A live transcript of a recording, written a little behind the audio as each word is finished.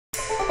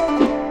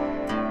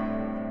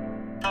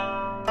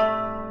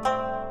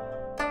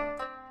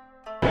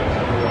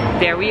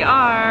There we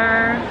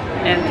are.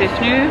 En het is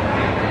nu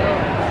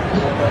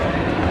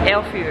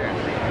 11 uur.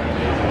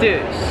 Dus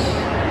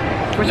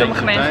voor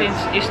sommige mensen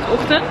is het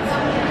ochtend,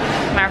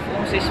 maar voor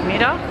ons is het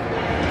middag.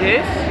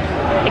 Dus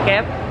ik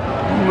heb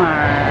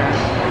honger.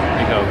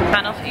 Ik ook. We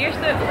gaan als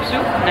eerste op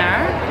zoek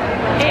naar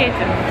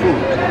eten.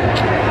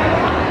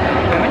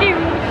 Ik ben benieuwd.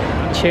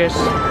 Cheers.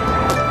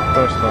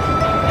 Proost.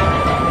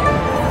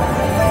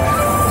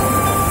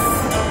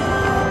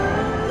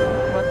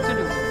 Wat te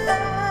doen.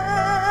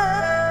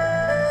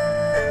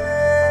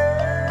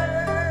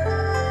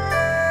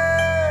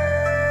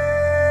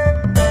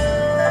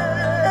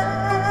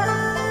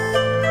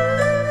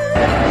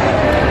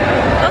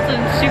 Wat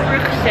een super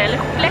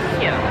gezellig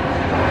plekje.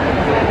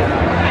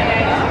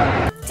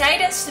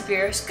 Tijdens de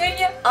beurs kun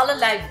je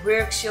allerlei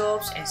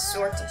workshops en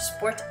soorten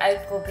sport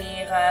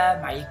uitproberen.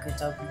 Maar je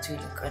kunt ook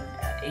natuurlijk een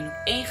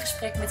 1-op-1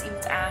 gesprek met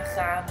iemand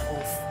aangaan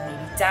of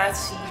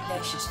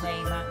meditatielesjes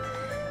nemen.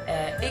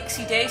 Ik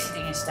zie deze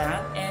dingen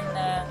staan en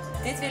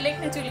dit wil ik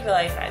natuurlijk wel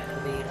even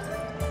uitproberen.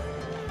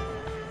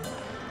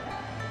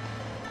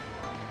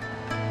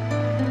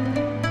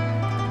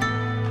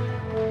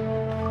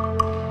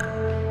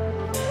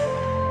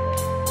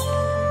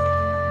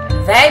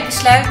 Wij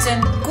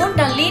besluiten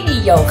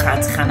Kundalini yoga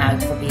te gaan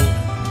uitproberen.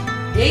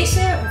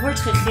 Deze wordt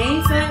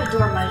gegeven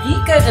door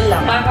Marieke de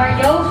Lange. Maar waar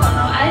yoga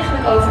nou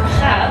eigenlijk over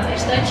gaat,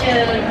 is dat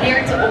je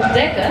leert te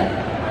ontdekken.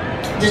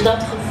 Dus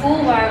dat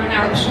gevoel waar we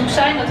naar op zoek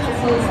zijn, dat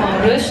gevoel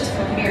van rust,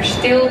 van meer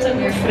stilte,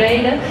 meer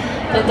vrede,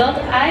 dat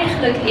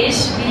eigenlijk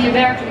is wie je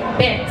werkelijk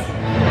bent.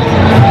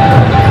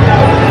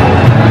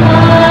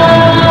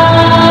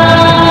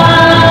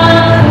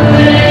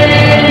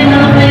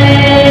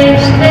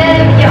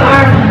 Stem je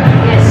armen.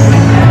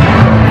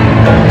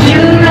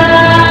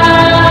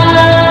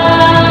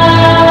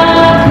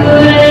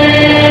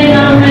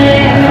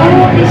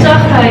 Voel die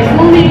zachtheid,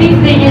 voel die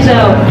liefde in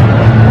jezelf.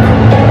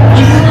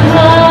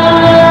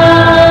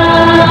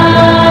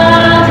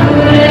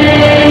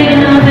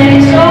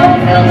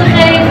 Zoveel te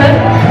geven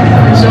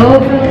en zoveel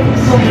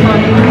te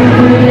ontvangen.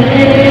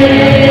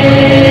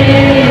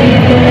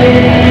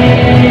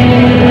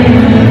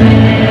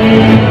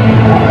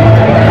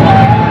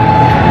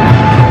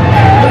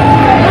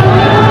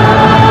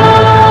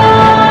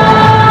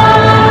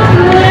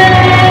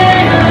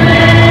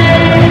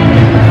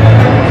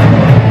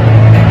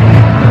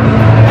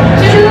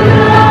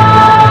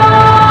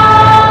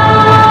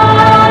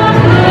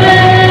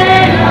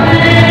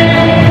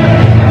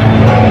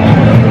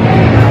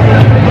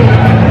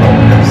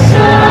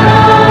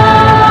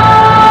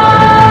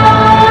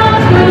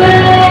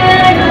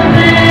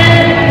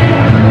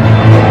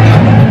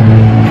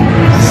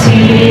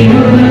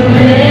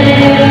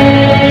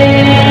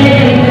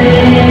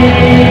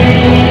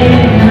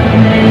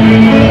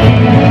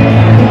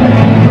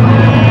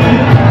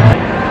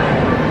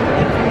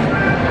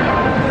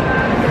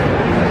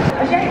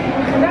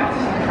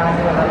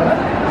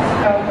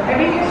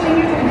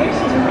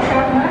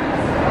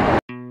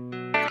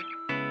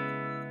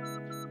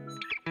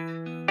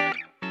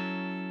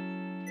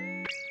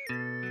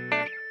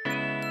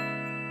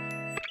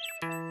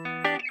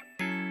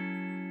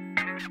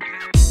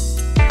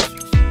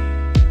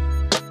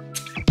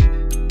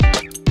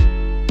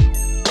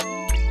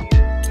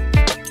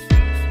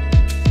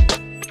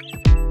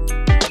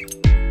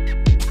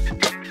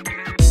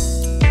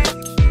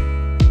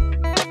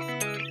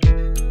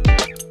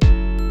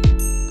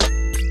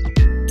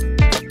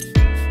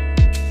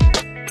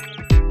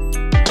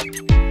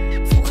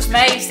 Volgens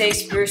mij is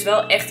deze beurs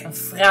wel echt een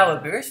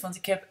vrouwenbeurs, want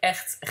ik heb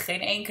echt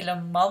geen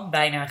enkele man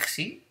bijna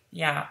gezien.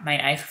 Ja, mijn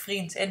eigen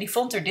vriend. En die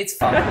vond er dit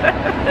van.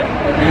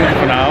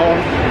 Nou.